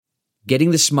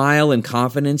Getting the smile and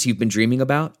confidence you've been dreaming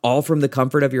about, all from the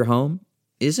comfort of your home,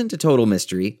 isn't a total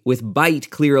mystery with Byte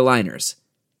clear aligners.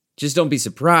 Just don't be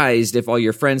surprised if all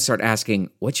your friends start asking,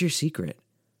 "What's your secret?"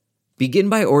 Begin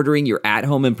by ordering your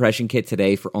at-home impression kit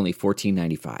today for only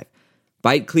 $14.95.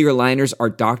 Byte clear aligners are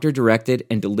doctor-directed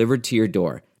and delivered to your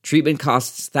door. Treatment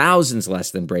costs thousands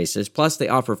less than braces, plus they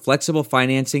offer flexible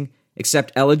financing,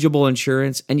 accept eligible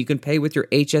insurance, and you can pay with your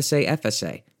HSA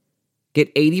FSA. Get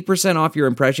 80% off your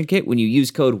impression kit when you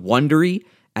use code WONDERY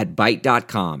at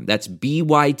Byte.com. That's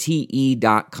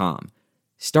BYTE.com.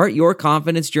 Start your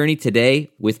confidence journey today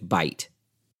with Byte.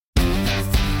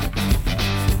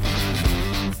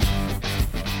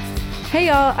 Hey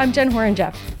y'all, I'm Jen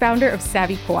Horan-Jeff, founder of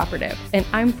Savvy Cooperative, and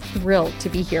I'm thrilled to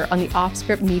be here on the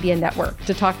Offscript Media Network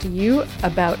to talk to you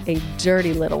about a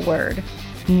dirty little word,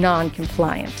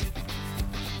 non-compliant.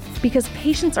 Because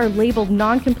patients are labeled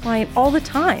non-compliant all the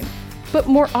time, but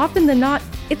more often than not,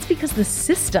 it's because the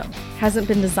system hasn't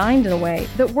been designed in a way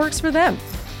that works for them.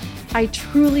 I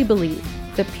truly believe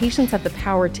that patients have the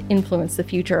power to influence the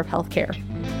future of healthcare.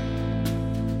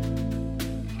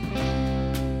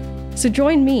 So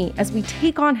join me as we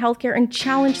take on healthcare and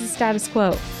challenge the status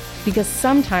quo, because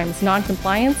sometimes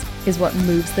non-compliance is what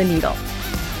moves the needle.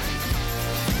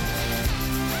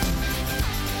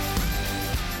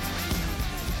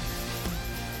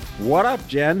 What up,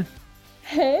 Jen?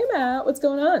 Hey, Matt. What's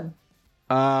going on?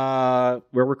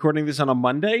 We're recording this on a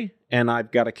Monday, and I've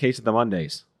got a case of the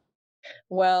Mondays.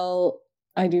 Well,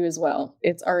 I do as well.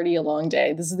 It's already a long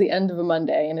day. This is the end of a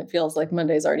Monday, and it feels like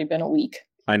Monday's already been a week.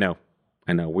 I know.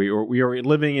 We are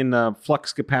living in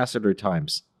flux capacitor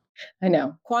times. I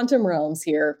know. Quantum realms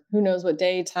here. Who knows what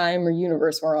day, time, or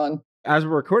universe we're on? As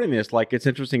we're recording this, it's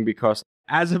interesting because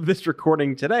as of this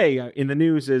recording today, in the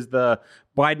news is the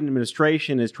Biden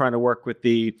administration is trying to work with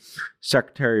the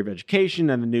Secretary of Education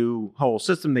and the new whole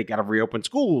system. They got to reopen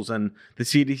schools, and the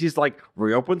CDC's like,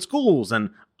 reopen schools, and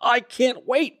I can't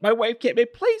wait. My wife can't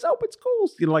wait. Please open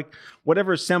schools.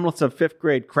 Whatever semblance of fifth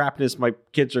grade crapness my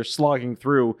kids are slogging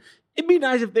through. It'd be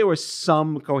nice if there was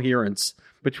some coherence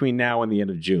between now and the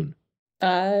end of June.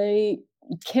 I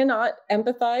cannot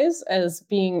empathize as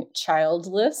being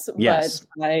childless, yes.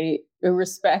 But I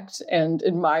respect and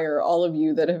admire all of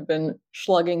you that have been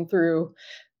slugging through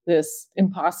this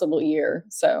impossible year.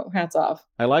 So hats off.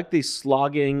 I like the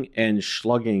slogging and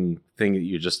slugging thing that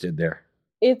you just did there.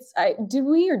 Did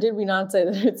we or did we not say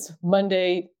that it's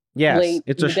Monday? Yes, late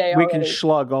it's we can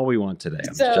slug all we want today.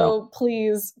 So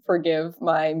please forgive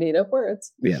my made-up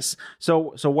words. Yes.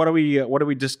 So what are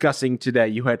we discussing today?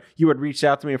 You had reached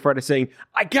out to me on Friday saying,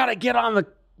 I gotta get on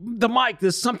the mic.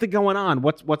 There's something going on.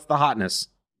 What's the hotness?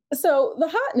 So the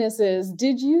hotness is,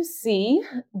 did you see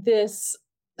this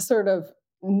sort of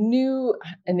new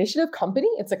initiative company?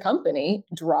 It's a company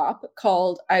drop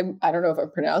called I don't know if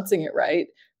I'm pronouncing it right.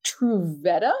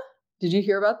 Truveta. Did you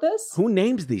hear about this? Who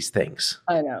names these things?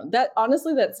 I know. That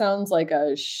sounds like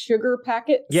a sugar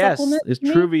packet supplement. Yes,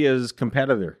 it's Truvia's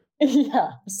competitor.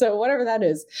 Yeah, so whatever that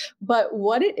is. But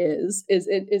what it is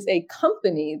it is a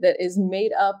company that is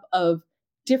made up of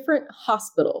different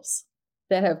hospitals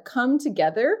that have come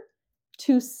together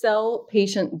to sell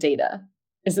patient data.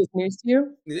 Is this news to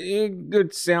you?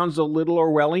 It sounds a little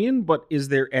Orwellian, but is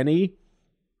there any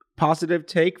positive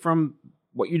take from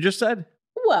what you just said?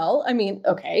 Well, I mean,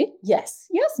 okay. Yes,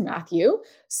 Matthew.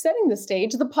 Setting the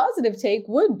stage, the positive take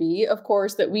would be, of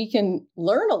course, that we can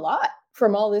learn a lot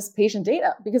from all this patient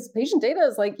data, because patient data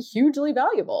is hugely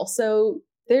valuable. So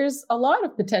there's a lot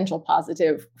of potential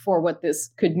positive for what this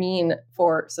could mean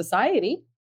for society.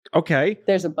 Okay.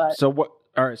 There's a but. So what?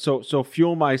 All right. So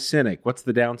fuel my cynic. What's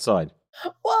the downside?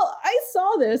 Well, I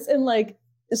saw this and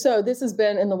so this has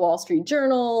been in the Wall Street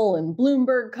Journal and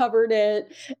Bloomberg covered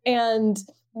it, and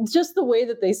just the way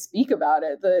that they speak about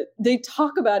it, they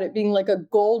talk about it being like a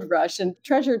gold rush and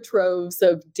treasure troves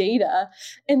of data.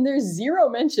 And there's zero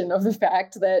mention of the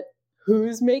fact that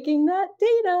who's making that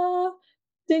data?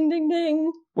 Ding, ding,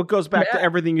 ding. What goes back to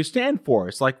everything you stand for.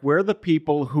 It's like, we're the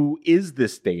people who is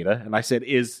this data. And I said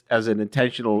is as an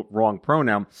intentional wrong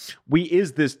pronoun. We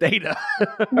is this data.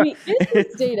 We is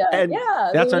this data. And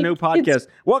yeah. That's our new podcast.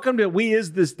 Welcome to We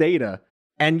Is This Data.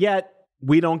 And yet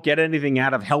we don't get anything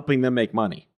out of helping them make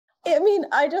money. I mean,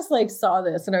 I just saw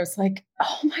this and I was like,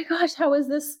 oh my gosh, how is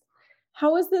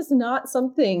this not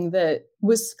something that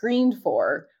was screened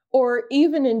for? Or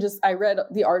even I read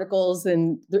the articles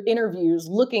and the interviews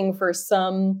looking for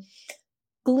some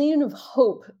gleam of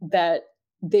hope that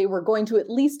they were going to at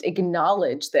least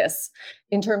acknowledge this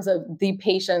in terms of the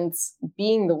patients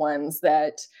being the ones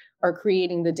that are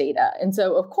creating the data. And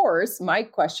so, of course, my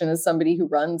question as somebody who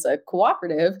runs a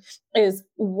cooperative is,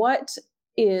 what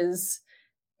is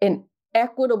an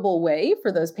equitable way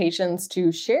for those patients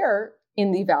to share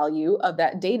in the value of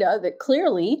that data that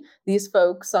clearly these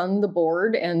folks on the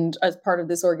board and as part of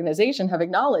this organization have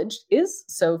acknowledged is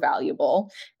so valuable.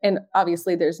 And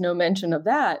obviously there's no mention of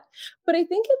that. But I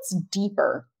think it's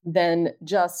deeper than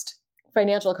just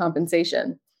financial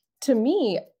compensation. To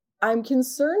me, I'm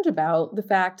concerned about the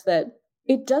fact that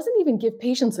it doesn't even give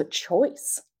patients a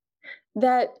choice.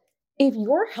 That if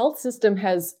your health system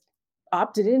has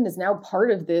opted in, is now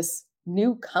part of this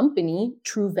new company,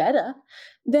 Truveta,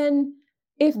 then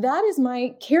if that is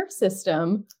my care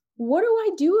system, what do I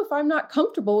do if I'm not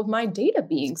comfortable with my data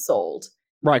being sold?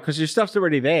 Right, because your stuff's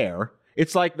already there.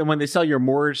 It's like when they sell your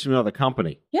mortgage to another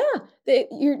company. Yeah,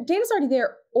 your data's already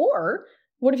there. Or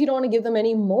what if you don't want to give them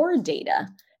any more data?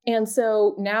 And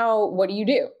so now what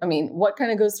do? I mean, what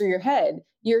kind of goes through your head?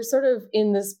 You're sort of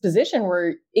in this position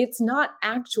where it's not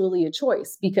actually a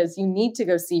choice because you need to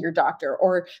go see your doctor,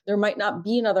 or there might not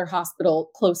be another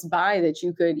hospital close by that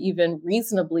you could even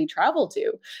reasonably travel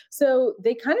to. So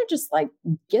they kind of just like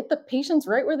get the patients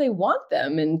right where they want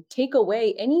them and take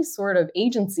away any sort of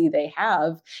agency they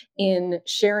have in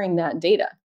sharing that data.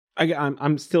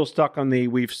 I'm still stuck on the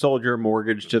we've sold your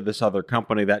mortgage to this other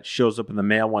company that shows up in the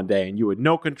mail one day and you had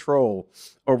no control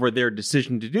over their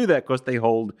decision to do that because they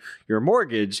hold your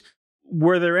mortgage.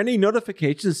 Were there any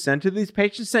notifications sent to these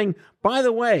patients saying, by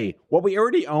the way, what we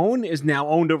already own is now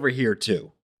owned over here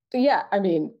too? Yeah, I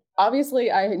mean,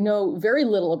 obviously, I know very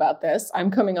little about this. I'm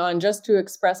coming on just to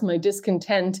express my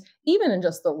discontent, even in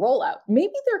just the rollout.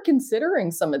 Maybe they're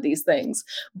considering some of these things.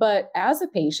 But as a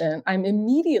patient, I'm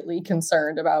immediately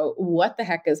concerned about what the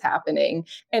heck is happening.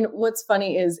 And what's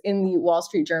funny is in the Wall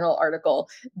Street Journal article,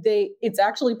 it's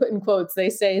actually put in quotes. They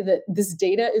say that this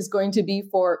data is going to be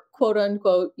for, quote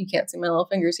unquote, you can't see my little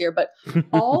fingers here, but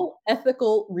all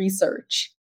ethical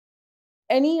research.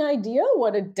 Any idea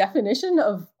what a definition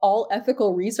of all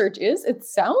ethical research is? It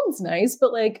sounds nice,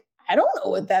 but like, I don't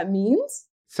know what that means.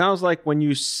 Sounds like when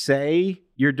you say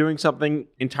you're doing something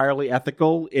entirely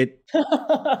ethical, it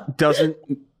doesn't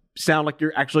sound like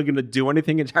you're actually going to do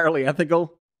anything entirely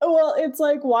ethical. Well, it's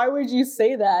like, why would you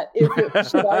say that if it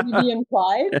should already be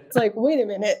implied? It's like, wait a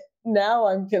minute, now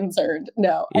I'm concerned.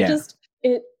 No, Yeah.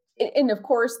 And of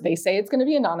course, they say it's going to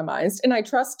be anonymized. And I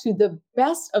trust to the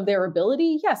best of their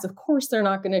ability. Yes, of course, they're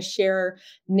not going to share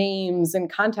names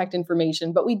and contact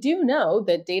information. But we do know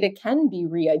that data can be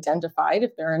re-identified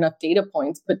if there are enough data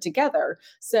points put together.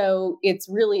 So it's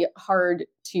really hard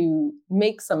to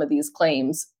make some of these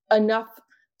claims enough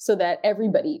so that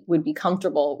everybody would be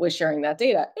comfortable with sharing that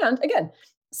data. And again,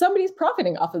 somebody's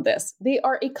profiting off of this. They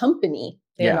are a company.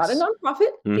 They are not a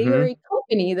nonprofit. Mm-hmm. They are a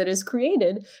company that is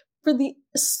created for the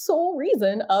sole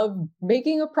reason of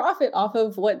making a profit off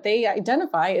of what they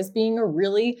identify as being a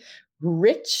really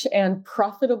rich and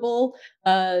profitable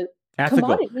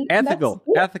commodity. Ethical.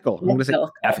 I'm going to say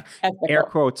ethical. Air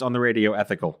quotes on the radio,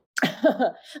 ethical.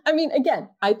 I mean, again,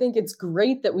 I think it's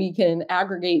great that we can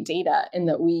aggregate data and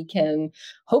that we can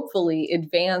hopefully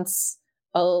advance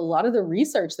a lot of the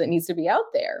research that needs to be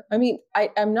out there. I mean,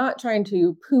 I'm not trying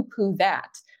to poo-poo that.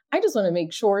 I just want to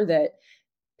make sure that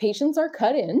patients are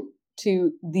cut in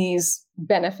to these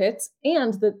benefits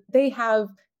and that they have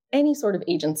any sort of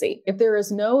agency. If there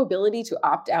is no ability to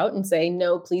opt out and say,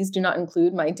 no, please do not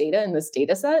include my data in this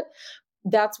data set,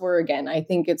 that's where, again, I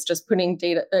think it's just putting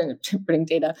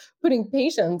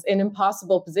patients in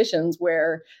impossible positions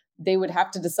where they would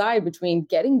have to decide between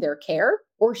getting their care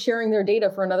or sharing their data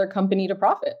for another company to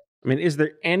profit. I mean, is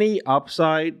there any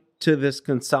upside to this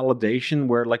consolidation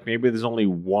where like maybe there's only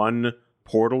one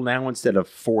portal now instead of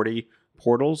 40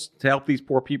 portals to help these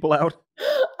poor people out?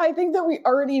 I think that we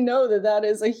already know that that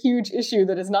is a huge issue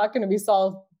that is not going to be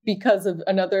solved because of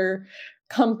another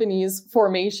company's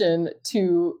formation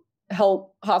to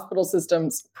help hospital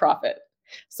systems profit.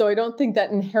 So I don't think that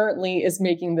inherently is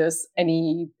making this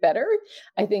any better.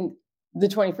 I think the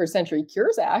 21st Century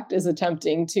Cures Act is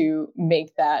attempting to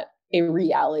make that a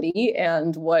reality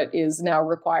and what is now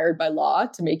required by law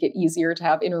to make it easier to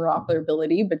have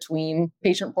interoperability between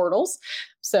patient portals.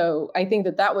 So I think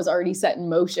that that was already set in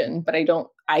motion, but I don't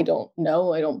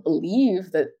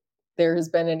believe that there has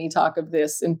been any talk of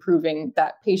this improving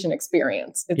that patient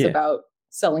experience. It's about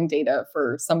selling data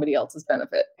for somebody else's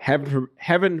benefit.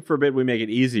 Heaven forbid we make it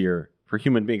easier for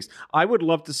human beings. I would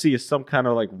love to see some kind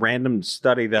of like random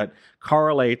study that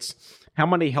correlates how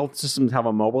many health systems have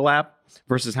a mobile app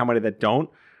versus how many that don't,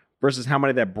 versus how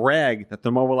many that brag that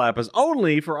the mobile app is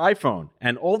only for iPhone.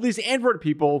 And all these Android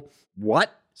people,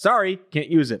 what? sorry, can't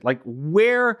use it. Like,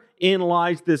 wherein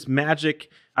lies this magic,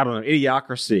 I don't know,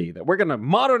 idiocracy that we're going to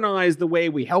modernize the way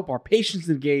we help our patients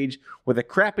engage with a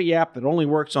crappy app that only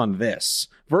works on this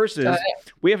versus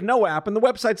we have no app and the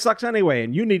website sucks anyway.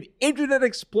 And you need Internet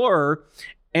Explorer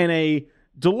and a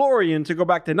DeLorean to go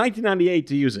back to 1998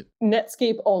 to use it.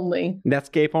 Netscape only.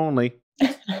 Netscape only.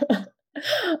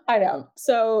 I know.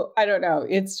 So I don't know.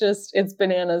 It's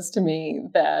bananas to me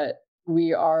that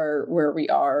we are where we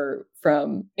are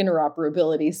from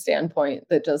interoperability standpoint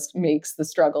that just makes the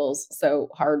struggles so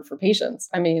hard for patients.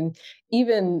 I mean,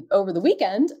 even over the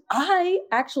weekend, I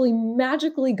actually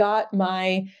magically got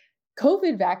my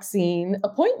COVID vaccine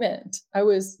appointment. I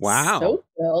was so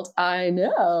thrilled. I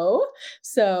know.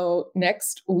 So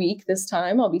next week, this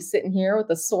time, I'll be sitting here with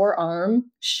a sore arm,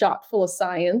 shot full of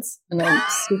science, and I'm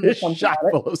super pumped Shot about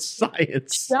it. full of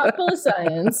science. Shot full of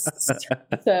science.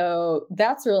 So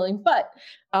that's thrilling. But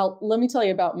let me tell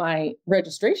you about my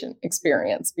registration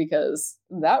experience because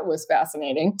that was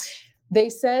fascinating. They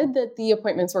said that the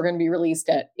appointments were going to be released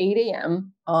at 8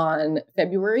 a.m. on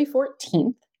February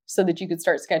 14th. So that you could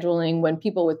start scheduling when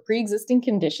people with pre-existing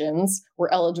conditions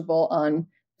were eligible on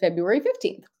February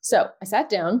 15th. So I sat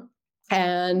down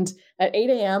and at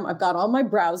 8 a.m., I've got all my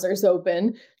browsers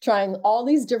open, trying all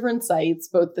these different sites,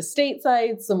 both the state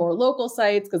sites, the more local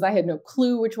sites, because I had no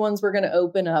clue which ones were going to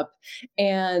open up.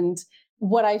 And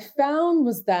what I found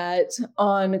was that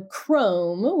on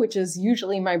Chrome, which is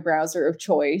usually my browser of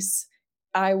choice,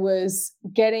 I was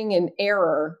getting an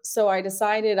error. So I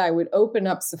decided I would open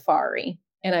up Safari.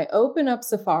 And I open up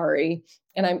Safari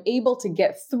and I'm able to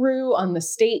get through on the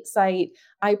state site.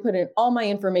 I put in all my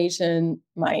information,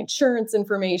 my insurance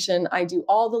information. I do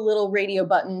all the little radio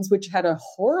buttons, which had a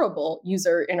horrible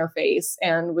user interface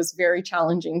and was very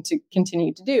challenging to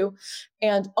continue to do.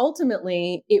 And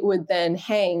ultimately, it would then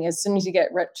hang as soon as you get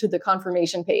to the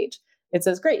confirmation page. It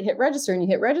says, great, hit register, and you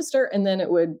hit register, and then it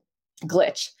would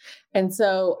glitch. And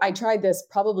so I tried this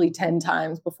probably 10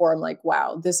 times before I'm like,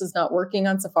 wow, this is not working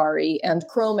on Safari. And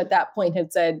Chrome at that point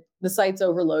had said, the site's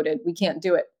overloaded. We can't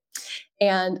do it.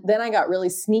 And then I got really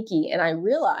sneaky and I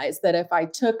realized that if I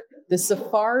took the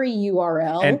Safari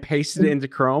URL and pasted it into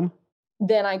Chrome,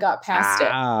 then I got past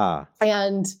it.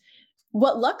 And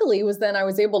what luckily was then I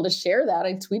was able to share that.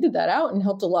 I tweeted that out and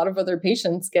helped a lot of other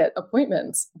patients get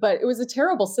appointments, but it was a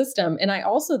terrible system. And I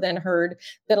also then heard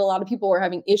that a lot of people were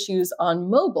having issues on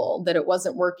mobile, that it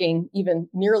wasn't working even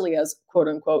nearly as quote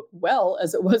unquote well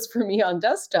as it was for me on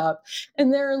desktop.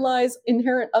 And therein lies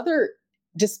inherent other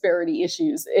disparity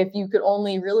issues. If you could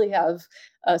only really have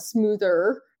a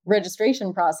smoother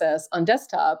registration process on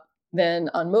desktop than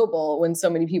on mobile when so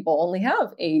many people only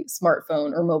have a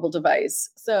smartphone or mobile device.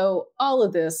 So all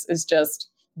of this is just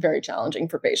very challenging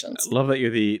for patients. I love that you're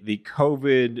the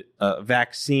COVID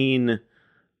vaccine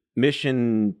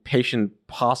mission patient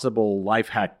possible life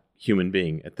hack human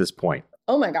being at this point.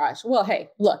 Oh my gosh. Well, hey,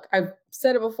 look, I've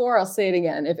said it before. I'll say it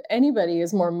again. If anybody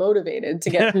is more motivated to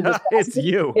get through this, it's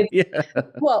you.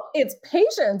 Well, it's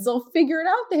patients. They'll figure it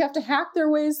out. They have to hack their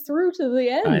ways through to the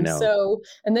end. I know. So,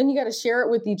 and then you got to share it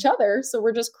with each other. So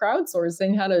we're just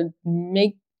crowdsourcing how to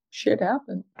make shit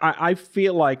happen. I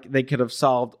feel like they could have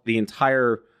solved the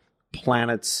entire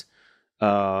planet's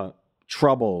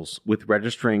troubles with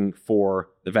registering for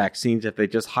the vaccines if they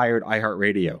just hired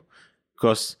iHeartRadio,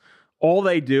 because all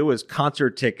they do is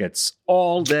concert tickets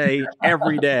all day,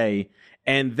 every day.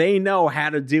 And they know how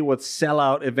to deal with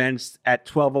sellout events at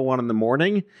 12:01 in the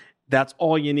morning. That's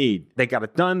all you need. They got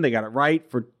it done. They got it right.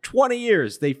 For 20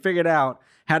 years, they figured out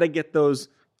how to get those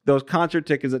concert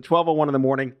tickets at 12:01 in the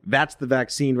morning. That's the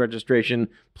vaccine registration.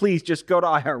 Please just go to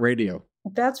iHeartRadio.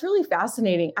 That's really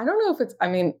fascinating. I don't know if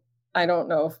I don't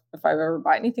know if I've ever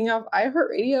bought anything off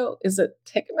iHeartRadio. Is it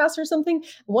Ticketmaster or something?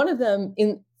 One of them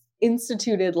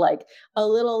instituted like a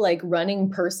little like running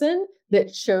person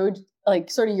that showed like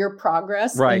sort of your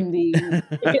progress in the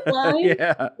ticket line.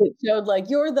 Yeah. It showed like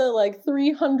you're the like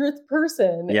 300th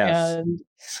person. Yes. And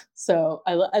so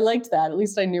I liked that. At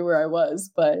least I knew where I was.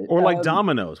 But or like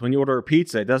Domino's, when you order a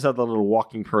pizza, it does have the little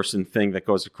walking person thing that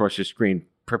goes across your screen.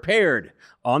 Prepared,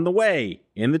 on the way,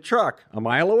 in the truck, a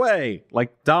mile away.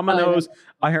 Like Domino's,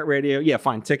 iHeartRadio, yeah,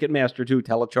 fine. Ticketmaster too,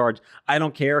 Telecharge. I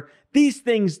don't care. These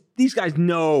guys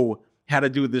know how to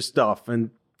do this stuff,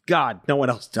 and God, no one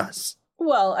else does.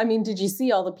 Well, I mean, did you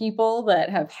see all the people that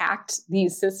have hacked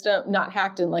these systems, not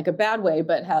hacked in like a bad way,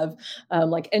 but have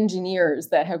like engineers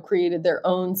that have created their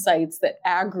own sites that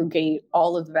aggregate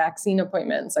all of the vaccine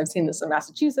appointments? I've seen this in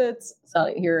Massachusetts, saw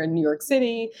it here in New York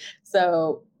City.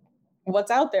 So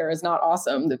what's out there is not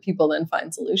awesome that people then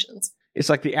find solutions. It's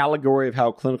like the allegory of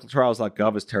how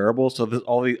clinicaltrials.gov is terrible. So there's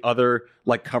all the other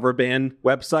like cover band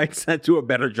websites that do a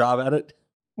better job at it.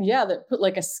 Yeah, that put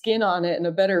like a skin on it and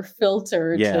a better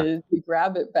filter to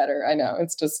grab it better. I know,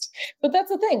 it's just, but that's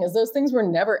the thing, is those things were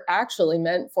never actually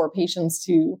meant for patients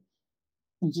to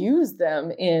use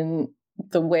them in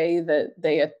the way that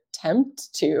they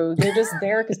attempt to. They're just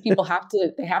there because people have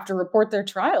to report their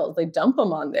trials. They dump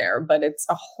them on there, but it's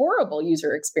a horrible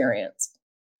user experience.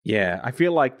 Yeah, I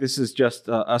feel like this is just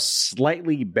a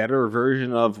slightly better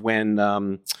version of when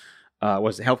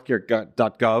was it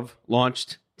healthcare.gov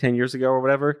launched 10 years ago or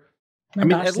whatever. I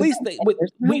mean, at least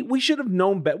we should have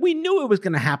known better. We knew it was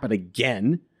going to happen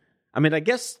again. I mean, I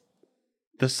guess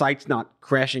the site's not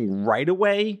crashing right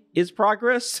away is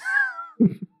progress.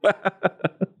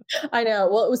 I know.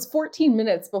 Well, it was 14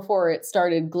 minutes before it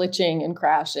started glitching and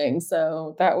crashing.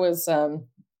 So that was a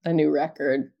new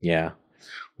record. Yeah.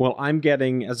 Well, I'm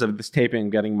getting, as of this taping, I'm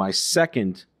getting my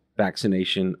second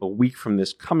vaccination a week from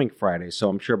this coming Friday. So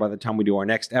I'm sure by the time we do our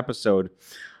next episode,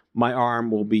 my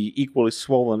arm will be equally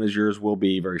swollen as yours will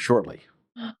be very shortly.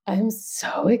 I'm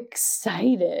so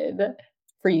excited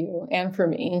for you and for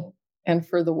me and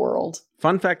for the world.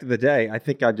 Fun fact of the day, I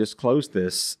think I disclosed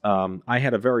this. I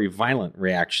had a very violent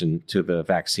reaction to the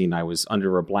vaccine. I was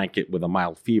under a blanket with a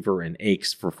mild fever and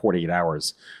aches for 48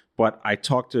 hours. But I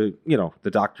talked to,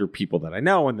 the doctor people that I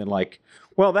know, and they're like,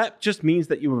 well, that just means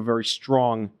that you have a very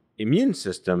strong immune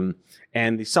system.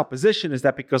 And the supposition is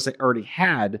that because they already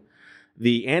had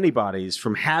the antibodies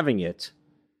from having it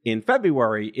in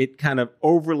February, it kind of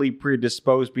overly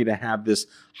predisposed me to have this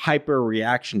hyper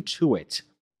reaction to it.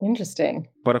 Interesting.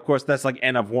 But of course, that's like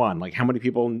N of 1. Like, how many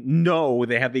people know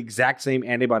they have the exact same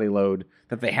antibody load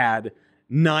that they had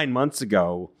 9 months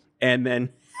ago and then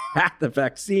had the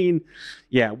vaccine?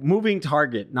 Yeah, moving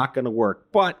target, not going to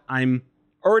work. But I'm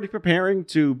already preparing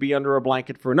to be under a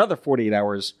blanket for another 48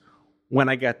 hours when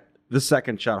I get the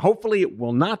second shot. Hopefully, it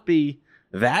will not be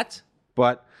that,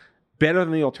 but better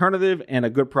than the alternative and a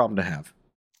good problem to have.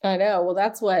 I know. Well,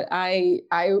 that's what I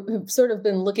have sort of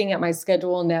been looking at my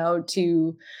schedule now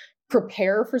to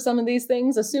prepare for some of these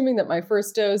things, assuming that my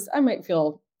first dose, I might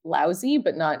feel lousy,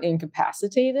 but not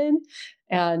incapacitated.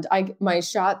 And my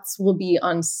shots will be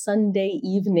on Sunday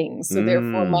evenings. So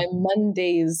therefore my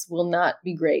Mondays will not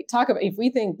be great. Talk about if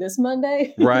we think this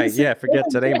Monday. Right. Yeah. Forget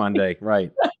today, Monday.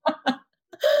 Right.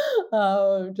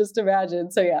 Oh, just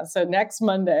imagine. So yeah. So next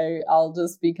Monday, I'll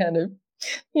just be kind of,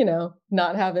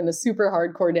 not having a super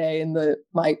hardcore day. And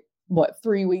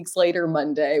 3 weeks later,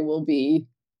 Monday will be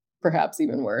perhaps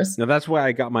even worse. Now, that's why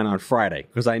I got mine on Friday,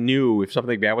 because I knew if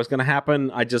something bad was going to happen,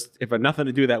 if I had nothing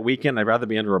to do that weekend, I'd rather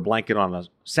be under a blanket on a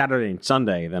Saturday and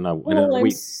Sunday than a week.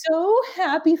 I'm so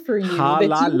happy for you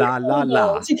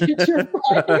to get your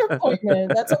Friday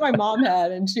appointment. That's what my mom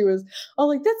had. And she was,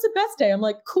 that's the best day. I'm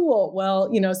like, cool.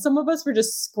 Well, some of us were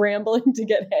just scrambling to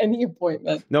get any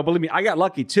appointment. No, believe me, I got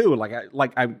lucky too.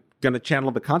 I'm going to channel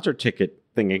the concert ticket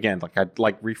thing again.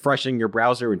 Like refreshing your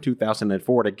browser in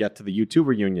 2004 to get to the U2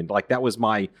 reunion. Like, that was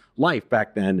my life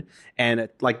back then. And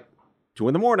at 2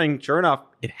 a.m, sure enough,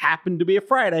 it happened to be a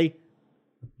Friday.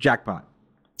 Jackpot.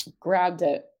 Grabbed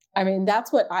it. I mean,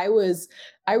 that's what I was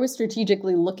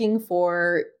strategically looking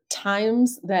for,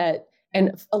 times that,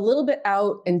 and a little bit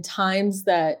out, and times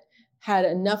that had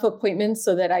enough appointments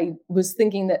so that I was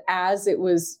thinking that as it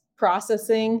was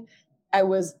processing, I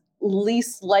was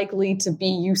least likely to be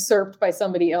usurped by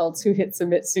somebody else who hit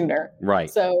submit sooner. Right.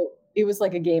 So it was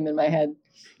like a game in my head.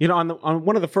 On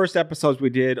one of the first episodes we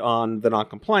did on the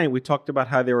non-compliant, we talked about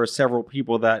how there were several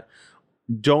people that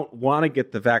don't want to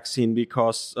get the vaccine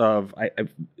because of,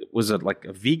 was it like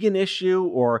a vegan issue,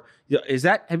 or is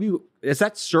that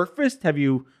surfaced? Have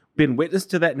you been witness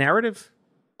to that narrative?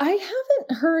 I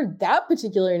haven't heard that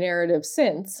particular narrative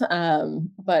since,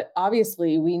 but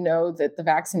obviously we know that the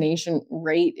vaccination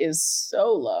rate is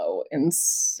so low in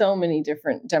so many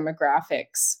different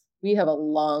demographics. We have a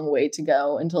long way to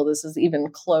go until this is even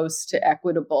close to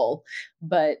equitable.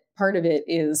 But part of it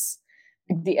is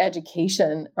the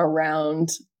education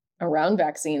around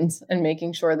vaccines and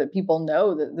making sure that people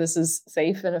know that this is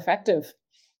safe and effective.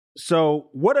 So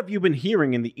what have you been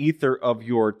hearing in the ether of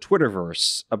your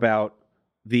Twitterverse about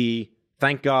the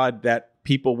thank God that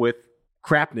people with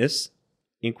crapness,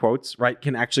 in quotes, right,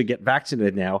 can actually get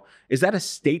vaccinated now? Is that a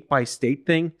state by state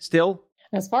thing still?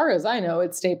 As far as I know,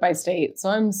 it's state by state. So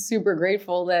I'm super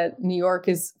grateful that New York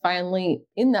is finally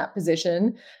in that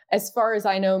position. As far as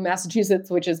I know, Massachusetts,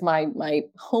 which is my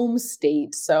home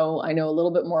state, so I know a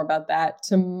little bit more about that.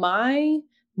 To my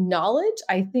knowledge,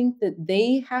 I think that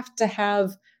they have to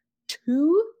have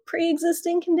 2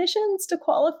 pre-existing conditions to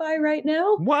qualify right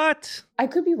now. What? I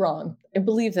could be wrong. I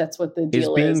believe that's what the Is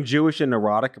deal being is. Jewish and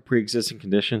neurotic a pre-existing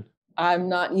condition? I'm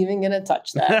not even going to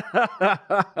touch that.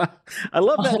 I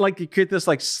love that. Like, you create this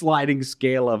like sliding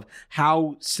scale of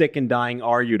how sick and dying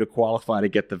are you to qualify to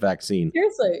get the vaccine.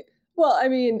 Seriously. Well, I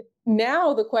mean,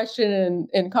 now the question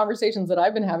in conversations that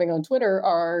I've been having on Twitter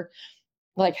are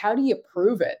like, how do you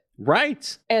prove it?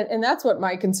 Right. And that's what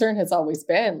my concern has always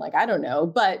been. Like, I don't know,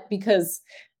 but because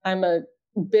I'm a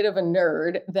bit of a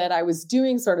nerd, that I was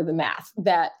doing sort of the math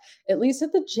that at least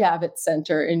at the Javits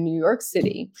Center in New York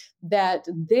City, that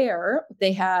there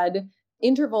they had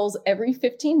intervals every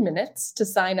 15 minutes to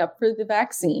sign up for the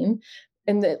vaccine.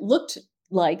 And it looked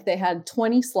like they had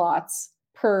 20 slots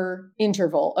per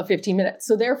interval of 15 minutes.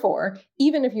 So therefore,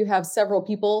 even if you have several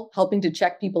people helping to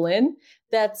check people in,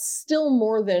 that's still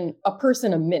more than a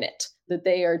person a minute that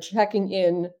they are checking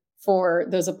in for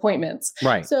those appointments.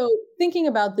 Right. So thinking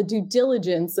about the due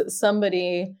diligence that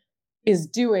somebody is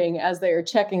doing as they are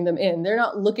checking them in, they're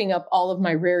not looking up all of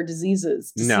my rare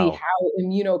diseases to see how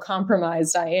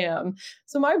immunocompromised I am.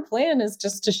 So my plan is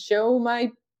just to show my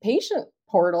patient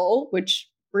portal, which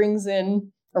brings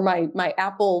in, or my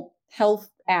Apple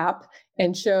Health app,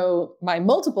 and show my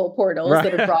multiple portals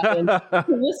that are brought in to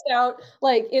list out.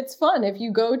 Like, it's fun. If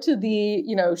you go to the,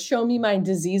 show me my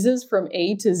diseases from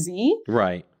A to Z.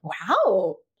 Right.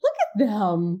 Wow. Look at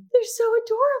them. They're so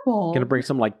adorable. Going to bring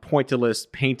some like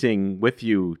pointillist painting with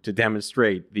you to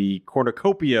demonstrate the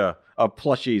cornucopia of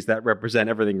plushies that represent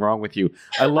everything wrong with you.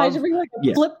 I should bring like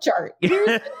a flip chart.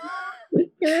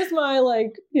 Here's my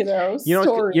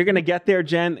story. You're going to get there,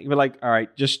 Jen. You're like, all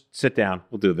right, just sit down.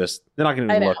 We'll do this. They're not going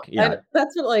to look. Yeah.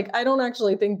 That's what, I don't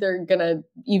actually think they're going to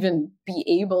even be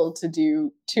able to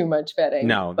do too much vetting.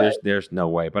 No, there's no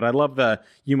way. But I love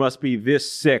you must be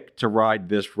this sick to ride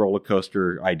this roller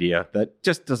coaster idea. That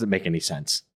just doesn't make any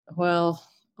sense. Well,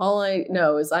 all I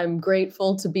know is I'm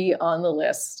grateful to be on the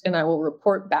list, and I will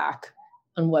report back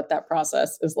on what that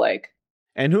process is like.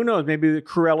 And who knows, maybe the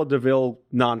Cruella de Vil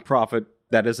nonprofit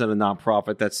that isn't a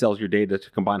nonprofit that sells your data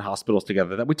to combine hospitals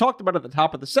together that we talked about at the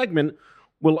top of the segment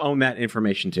will own that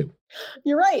information too.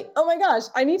 You're right. Oh my gosh.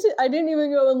 I didn't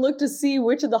even go and look to see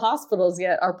which of the hospitals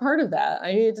yet are part of that.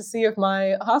 I needed to see if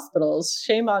my hospitals,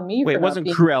 shame on me. Wait, it wasn't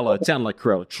Cruella. It sounded like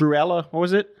Cruella. Truella? What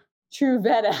was it?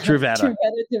 Truveta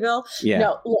de Vil. Yeah.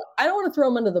 No, look, I don't want to throw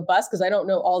them under the bus because I don't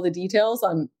know all the details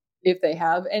on if they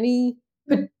have any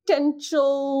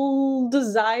potential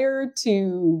desire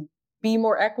to be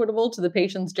more equitable to the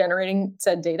patients generating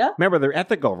said data. Remember, they're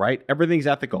ethical, right? Everything's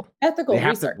ethical. Ethical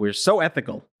research. We're so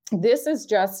ethical. This is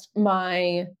just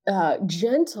my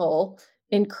gentle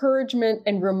encouragement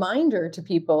and reminder to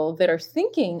people that are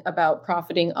thinking about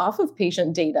profiting off of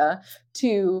patient data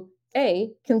to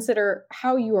consider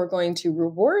how you are going to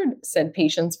reward said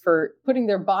patients for putting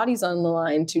their bodies on the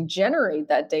line to generate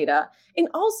that data, and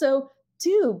also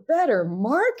do better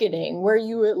marketing where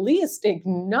you at least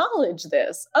acknowledge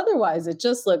this. Otherwise, it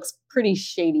just looks pretty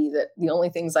shady that the only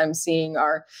things I'm seeing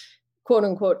are quote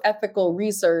unquote ethical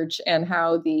research and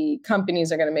how the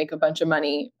companies are going to make a bunch of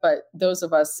money. But those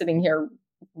of us sitting here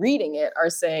reading it are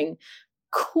saying,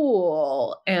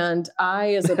 cool. And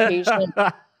I, as a patient,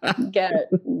 get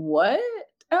what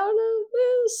out of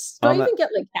this? Do I even get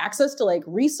access to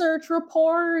research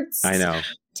reports? I know.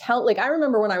 I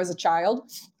remember when I was a child,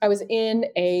 I was in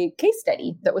a case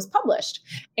study that was published,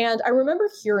 and I remember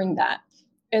hearing that.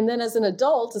 And then as an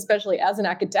adult, especially as an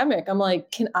academic, I'm like,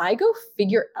 can I go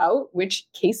figure out which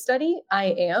case study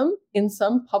I am in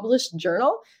some published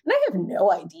journal? And I have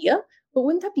no idea, but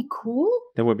wouldn't that be cool?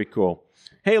 That would be cool.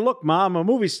 Hey, look, Mom, a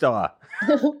movie star.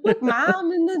 Look,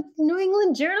 Mom, in the New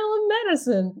England Journal of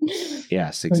Medicine.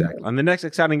 Yes, exactly. On the next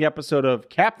exciting episode of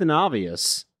Captain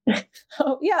Obvious.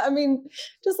 Oh, yeah. I mean,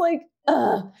 just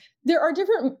there are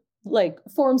different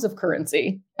forms of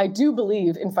currency. I do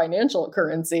believe in financial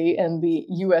currency and the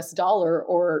US dollar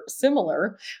or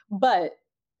similar, but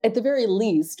at the very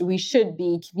least, we should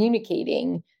be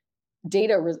communicating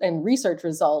data and research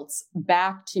results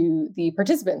back to the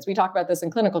participants. We talk about this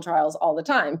in clinical trials all the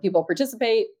time. People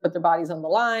participate, put their bodies on the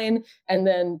line, and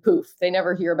then poof, they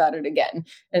never hear about it again.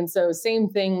 And so same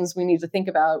things we need to think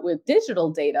about with digital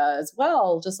data as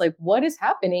well, just what is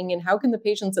happening and how can the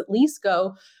patients at least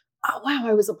go, oh, wow,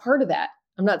 I was a part of that.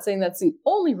 I'm not saying that's the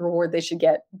only reward they should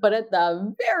get, but at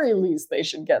the very least, they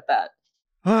should get that.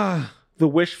 The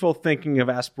wishful thinking of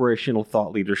aspirational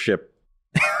thought leadership.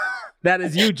 That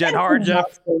is you, Jen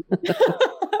Harjoff.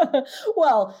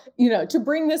 Well, to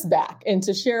bring this back and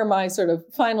to share my sort of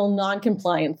final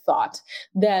non-compliant thought,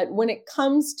 that when it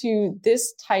comes to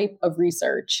this type of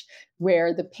research,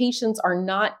 where the patients are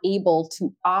not able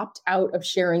to opt out of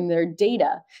sharing their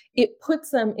data, it puts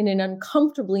them in an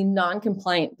uncomfortably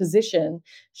non-compliant position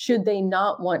should they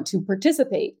not want to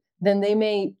participate. Then they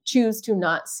may choose to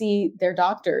not see their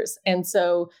doctors. And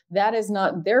so that is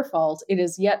not their fault. It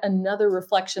is yet another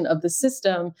reflection of the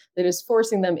system that is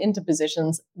forcing them into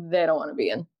positions they don't want to be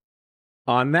in.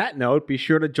 On that note, be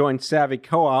sure to join Savvy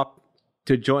Co-op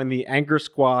to join the Anger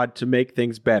Squad to make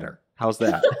things better. How's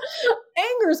that?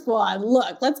 Anger Squad.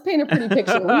 Look, let's paint a pretty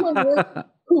picture. We want to work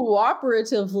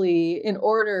cooperatively in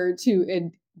order to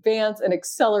advance and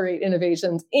accelerate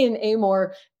innovations in a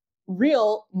more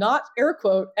real, not air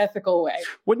quote, ethical way.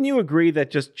 Wouldn't you agree that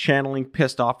just channeling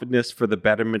pissed offness for the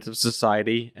betterment of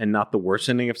society and not the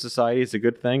worsening of society is a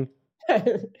good thing?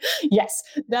 Yes,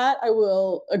 that I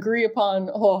will agree upon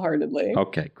wholeheartedly.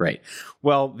 Okay, great.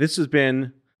 Well, this has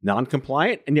been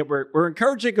non-compliant, and yet we're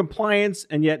encouraging compliance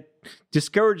and yet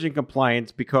discouraging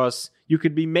compliance because you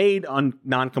could be made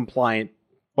non-compliant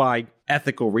by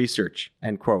ethical research,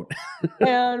 end quote.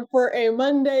 And for a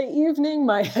Monday evening,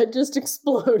 my head just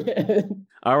exploded.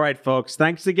 All right, folks.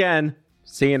 Thanks again.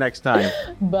 See you next time.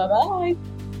 Bye-bye.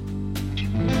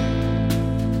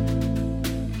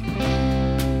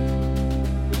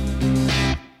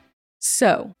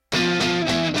 So,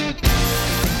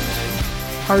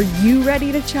 are you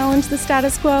ready to challenge the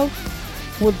status quo?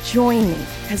 Well, join me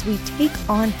as we take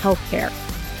on healthcare.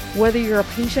 Whether you're a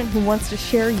patient who wants to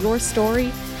share your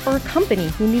story or a company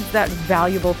who needs that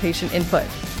valuable patient input,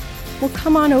 well,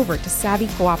 come on over to Savvy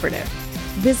Cooperative.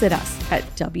 Visit us at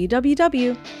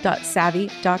www.savvy.coop.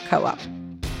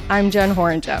 I'm Jen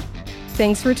Horonjeff.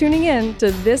 Thanks for tuning in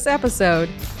to this episode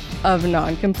of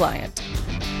Non-Compliant.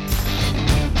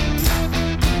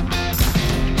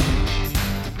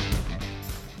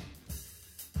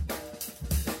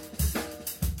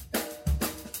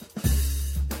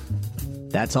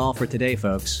 That's all for today,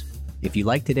 folks. If you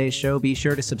like today's show, be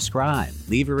sure to subscribe,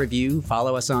 leave a review,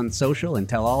 follow us on social, and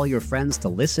tell all your friends to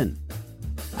listen.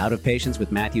 Out of Patience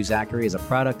with Matthew Zachary is a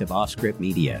product of Offscript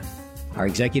Media. Our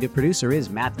executive producer is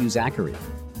Matthew Zachary.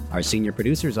 Our senior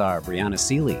producers are Brianna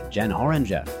Seeley, Jen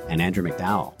Horonjeff, and Andrew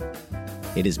McDowell.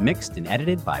 It is mixed and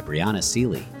edited by Brianna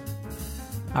Seeley.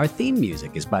 Our theme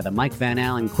music is by the Mike Van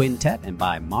Allen Quintet and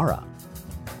by Mara.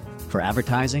 For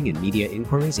advertising and media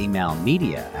inquiries, email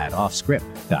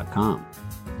media@offscript.com.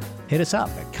 Hit us up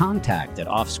at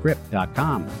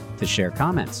contact@offscript.com to share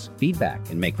comments, feedback,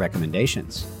 and make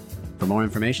recommendations. For more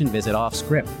information, visit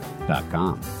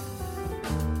offscript.com.